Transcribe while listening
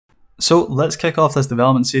So let's kick off this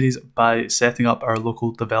development series by setting up our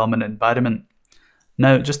local development environment.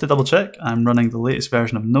 Now, just to double check, I'm running the latest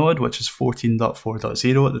version of Node, which is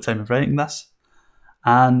 14.4.0 at the time of writing this.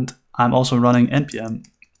 And I'm also running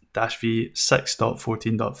npm-v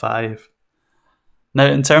 6.14.5. Now,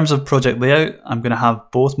 in terms of project layout, I'm going to have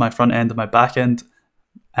both my front end and my back end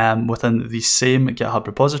within the same GitHub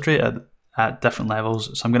repository at different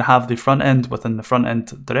levels. So I'm going to have the front end within the front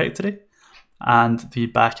end directory, and the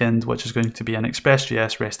backend, which is going to be an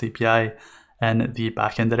Express.js REST API in the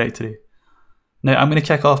backend directory. Now I'm going to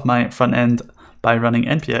kick off my front end by running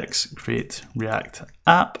npx create React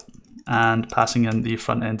App and passing in the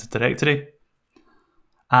front end directory.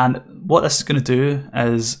 And what this is going to do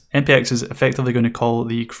is npx is effectively going to call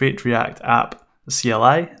the create React App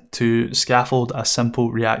CLI to scaffold a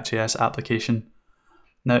simple React.js application.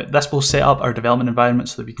 Now this will set up our development environment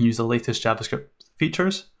so that we can use the latest JavaScript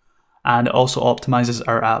features, and it also optimizes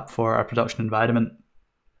our app for our production environment.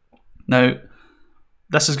 Now,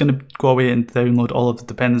 this is going to go away and download all of the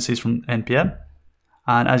dependencies from npm.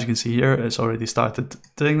 And as you can see here, it's already started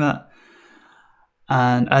doing that.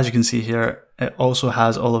 And as you can see here, it also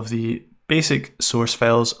has all of the basic source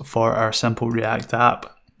files for our simple React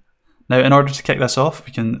app. Now, in order to kick this off,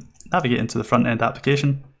 we can navigate into the front end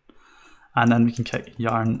application, and then we can click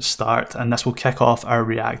yarn start, and this will kick off our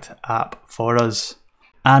React app for us.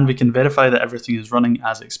 And we can verify that everything is running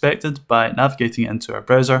as expected by navigating into our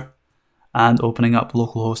browser and opening up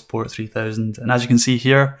localhost port 3000. And as you can see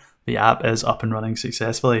here, the app is up and running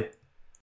successfully.